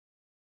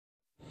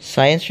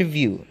Science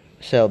Review,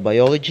 Cell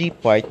Biology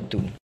Part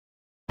 2.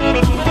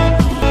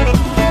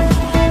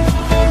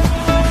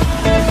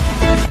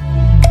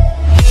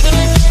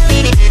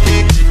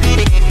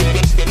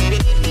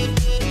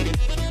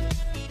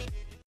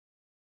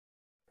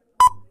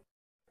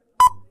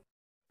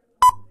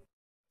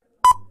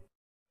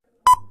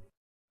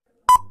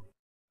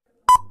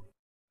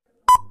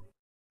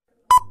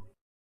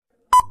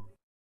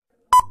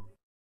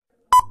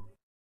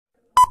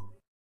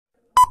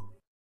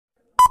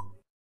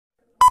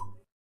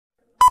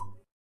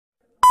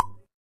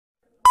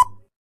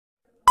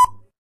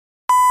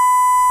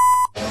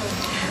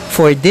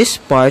 For this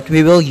part,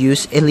 we will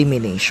use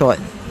elimination.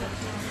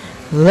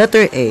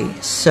 Letter A,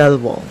 cell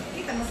wall.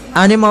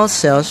 Animal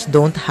cells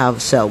don't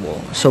have cell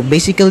wall, so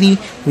basically,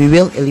 we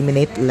will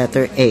eliminate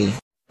letter A.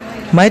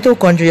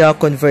 Mitochondria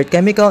convert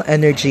chemical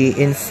energy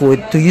in food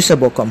to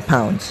usable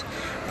compounds.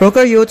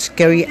 Prokaryotes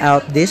carry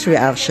out these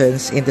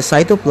reactions in the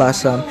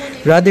cytoplasm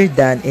rather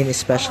than in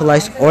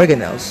specialized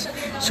organelles,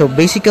 so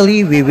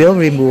basically, we will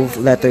remove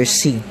letter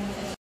C.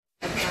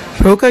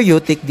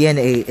 Prokaryotic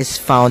DNA is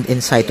found in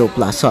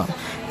cytoplasm.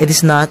 It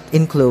is not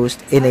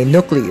enclosed in a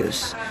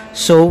nucleus,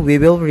 so we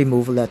will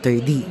remove letter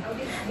D.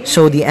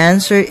 So the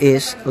answer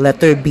is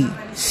letter B,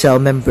 cell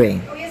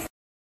membrane.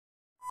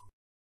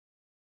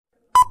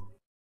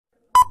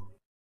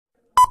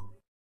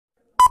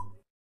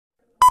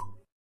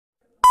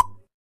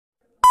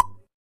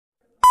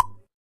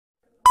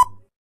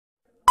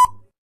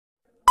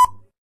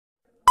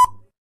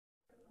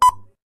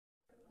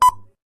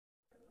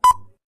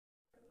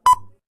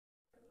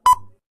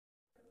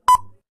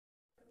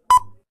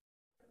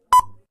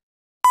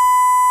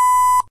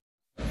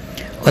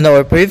 On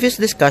our previous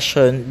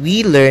discussion,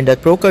 we learned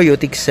that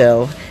prokaryotic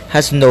cell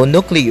has no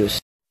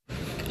nucleus.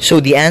 So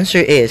the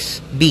answer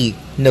is B,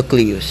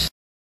 nucleus.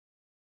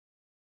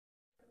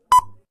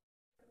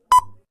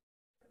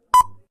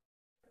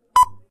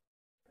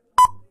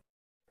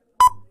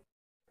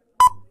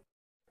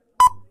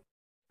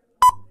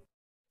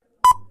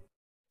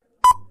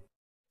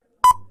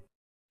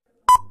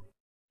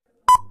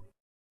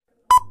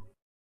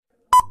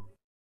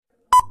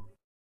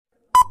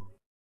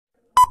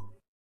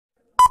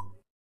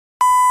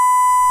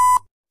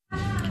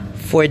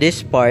 For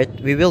this part,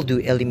 we will do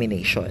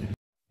elimination.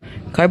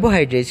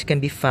 Carbohydrates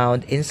can be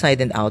found inside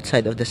and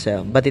outside of the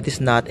cell, but it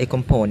is not a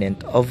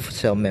component of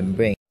cell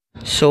membrane.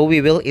 So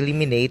we will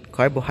eliminate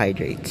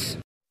carbohydrates.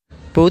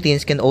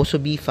 Proteins can also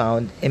be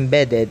found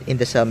embedded in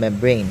the cell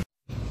membrane,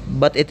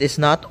 but it is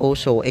not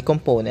also a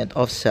component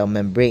of cell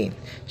membrane.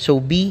 So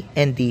B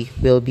and D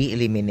will be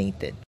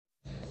eliminated.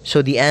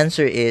 So the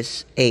answer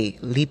is A,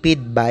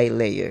 lipid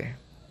bilayer.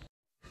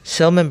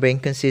 Cell membrane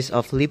consists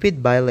of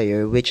lipid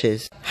bilayer, which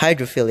is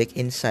hydrophilic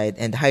inside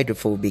and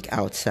hydrophobic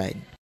outside.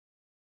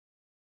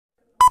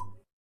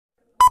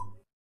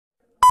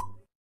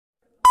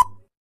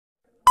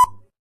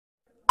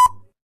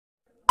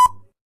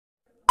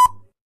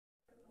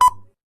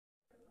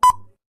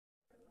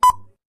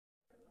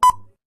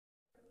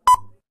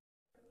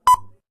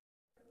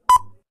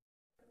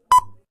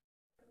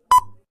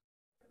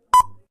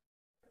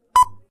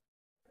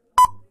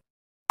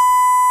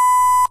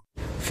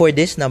 For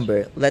this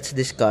number, let's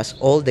discuss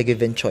all the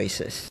given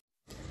choices.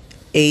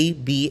 A,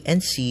 B,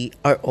 and C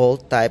are all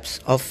types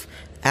of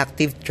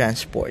active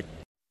transport,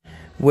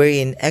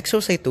 wherein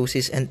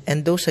exocytosis and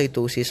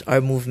endocytosis are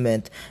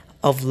movement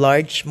of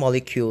large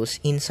molecules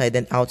inside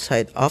and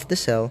outside of the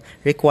cell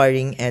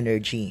requiring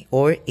energy,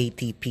 or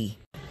ATP.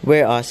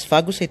 Whereas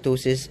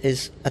phagocytosis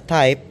is a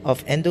type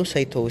of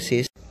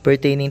endocytosis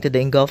pertaining to the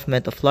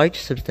engulfment of large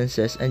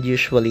substances and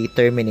usually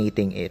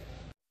terminating it.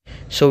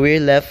 So we're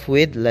left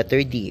with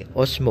letter D,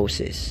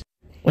 osmosis.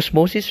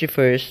 Osmosis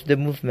refers to the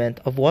movement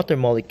of water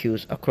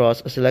molecules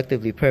across a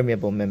selectively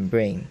permeable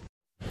membrane.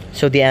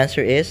 So the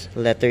answer is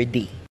letter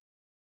D.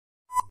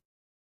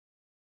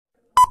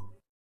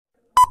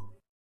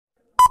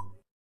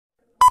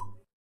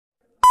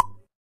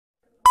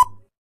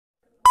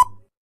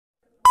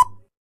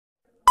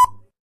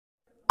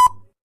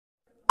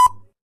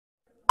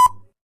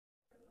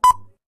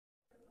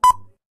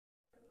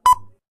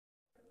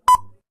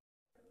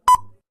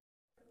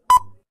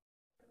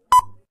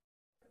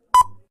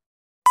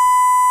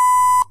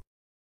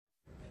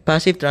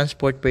 Passive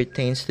transport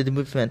pertains to the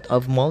movement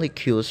of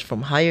molecules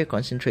from higher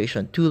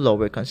concentration to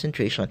lower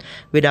concentration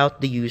without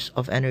the use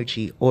of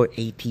energy, or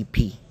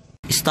ATP,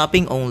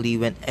 stopping only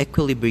when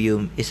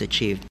equilibrium is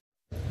achieved.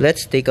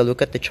 Let's take a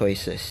look at the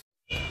choices.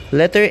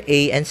 Letter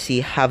A and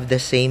C have the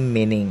same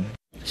meaning,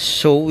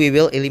 so we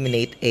will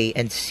eliminate A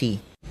and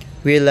C.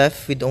 We're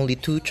left with only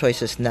two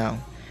choices now.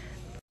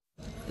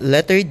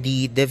 Letter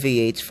D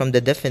deviates from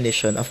the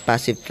definition of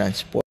passive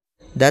transport.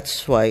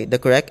 That's why the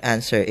correct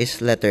answer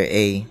is letter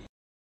A.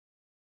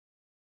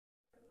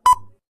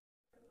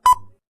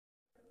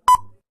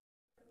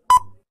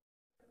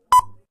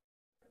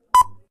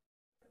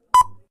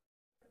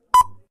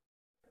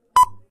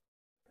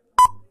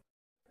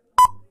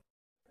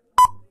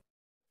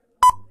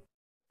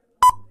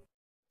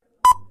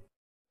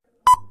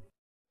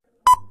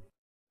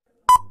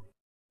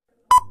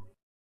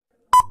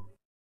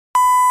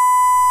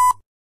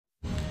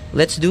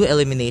 Let's do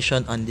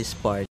elimination on this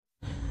part.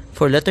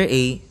 For letter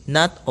A,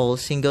 not all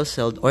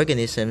single-celled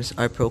organisms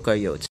are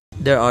prokaryotes.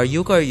 There are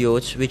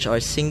eukaryotes, which are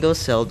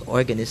single-celled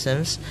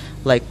organisms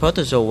like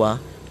protozoa,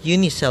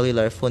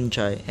 unicellular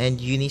fungi, and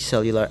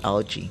unicellular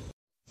algae.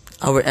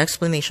 Our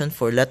explanation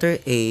for letter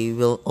A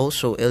will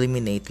also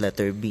eliminate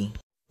letter B.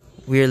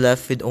 We're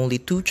left with only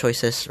two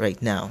choices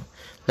right now,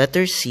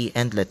 letter C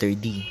and letter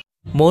D.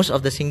 Most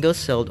of the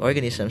single-celled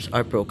organisms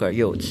are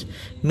prokaryotes,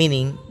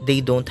 meaning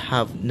they don't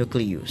have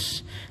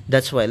nucleus.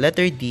 That's why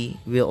letter D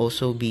will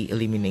also be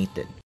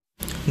eliminated.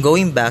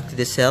 Going back to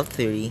the cell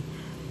theory,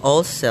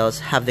 all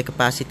cells have the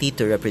capacity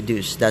to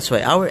reproduce. That's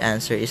why our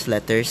answer is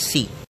letter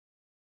C.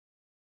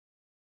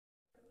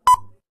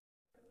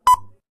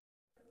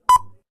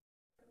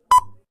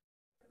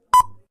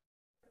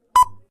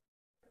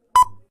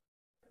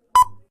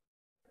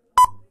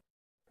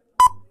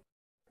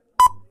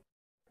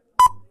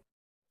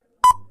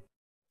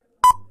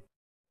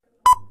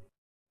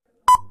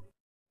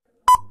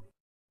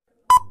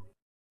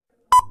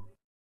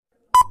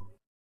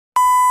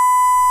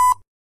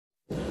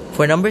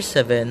 For number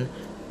 7,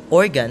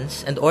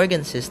 organs and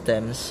organ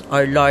systems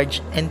are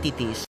large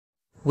entities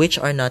which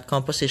are not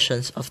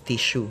compositions of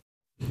tissue.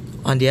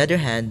 On the other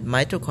hand,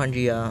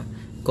 mitochondria,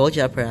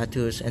 Golgi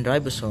apparatus, and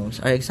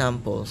ribosomes are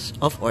examples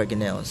of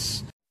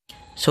organelles.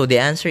 So the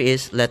answer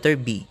is letter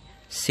B,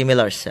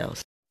 similar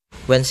cells.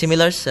 When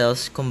similar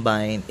cells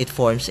combine, it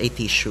forms a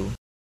tissue.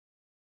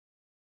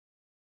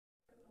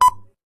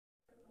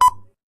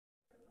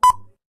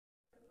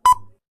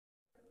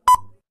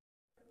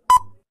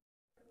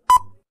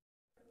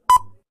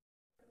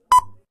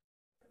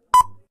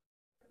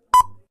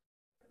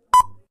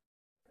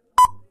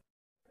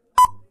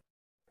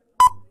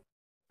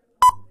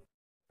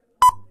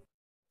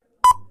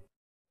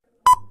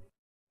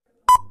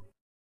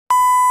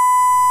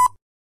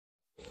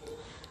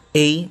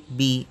 A,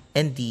 B,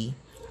 and D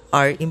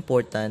are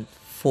important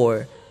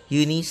for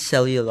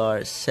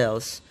unicellular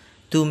cells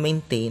to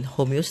maintain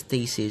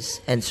homeostasis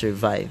and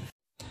survive.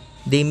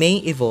 They may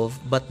evolve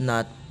but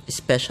not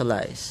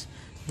specialize.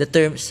 The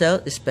term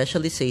cell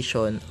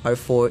specialization are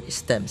for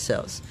stem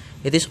cells.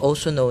 It is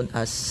also known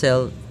as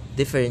cell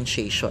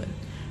differentiation,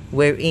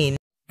 wherein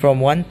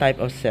from one type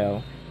of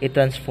cell, it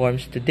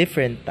transforms to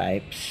different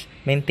types,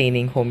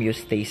 maintaining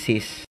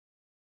homeostasis.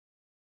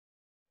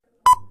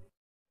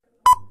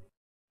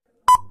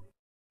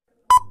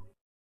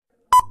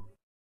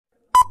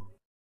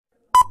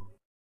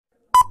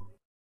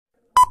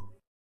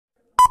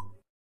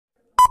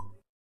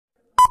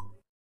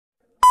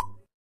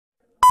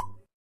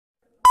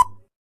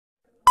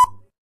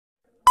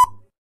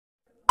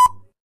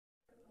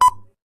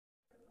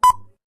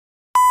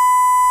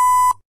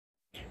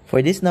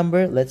 For this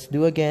number, let's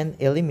do again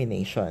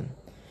elimination.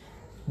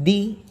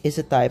 D is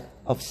a type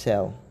of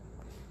cell.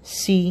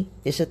 C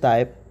is a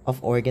type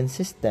of organ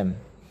system.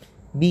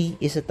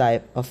 B is a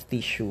type of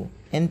tissue.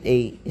 And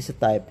A is a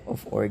type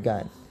of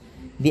organ.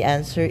 The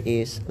answer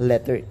is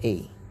letter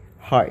A,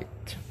 heart.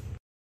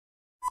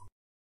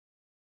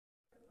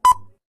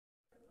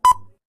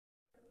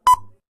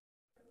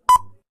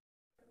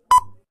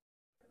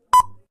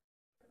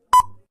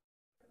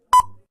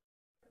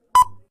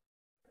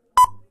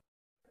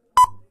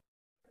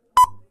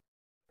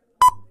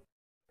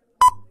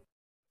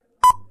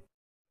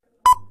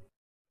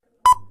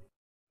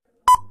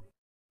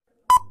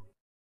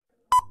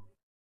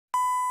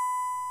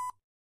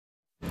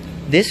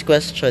 This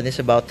question is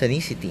about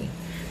tonicity.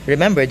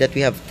 Remember that we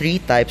have three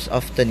types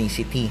of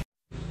tonicity: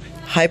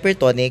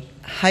 hypertonic,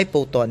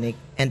 hypotonic,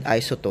 and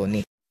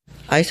isotonic.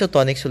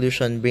 Isotonic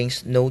solution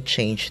brings no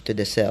change to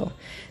the cell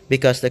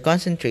because the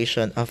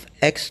concentration of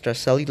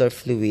extracellular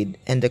fluid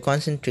and the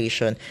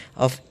concentration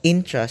of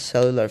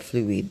intracellular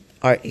fluid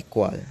are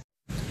equal.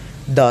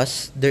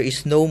 Thus, there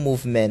is no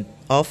movement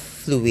of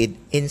fluid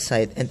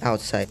inside and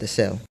outside the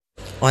cell.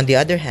 On the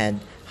other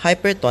hand,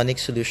 hypertonic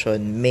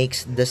solution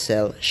makes the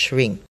cell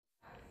shrink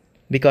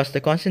because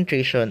the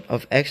concentration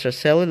of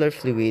extracellular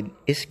fluid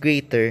is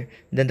greater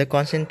than the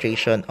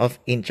concentration of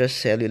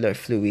intracellular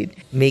fluid,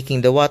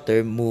 making the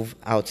water move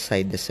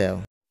outside the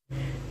cell.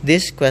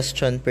 This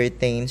question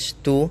pertains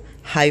to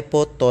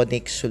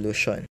hypotonic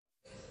solution.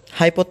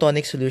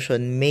 Hypotonic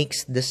solution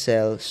makes the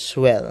cell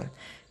swell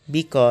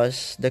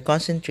because the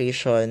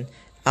concentration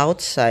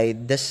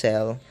outside the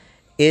cell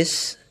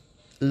is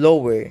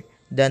lower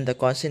than the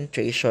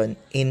concentration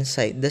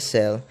inside the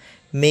cell,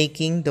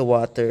 making the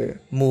water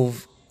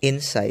move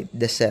inside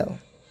the cell.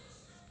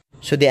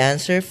 So the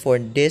answer for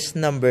this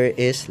number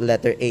is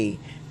letter A,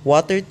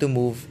 water to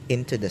move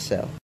into the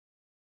cell.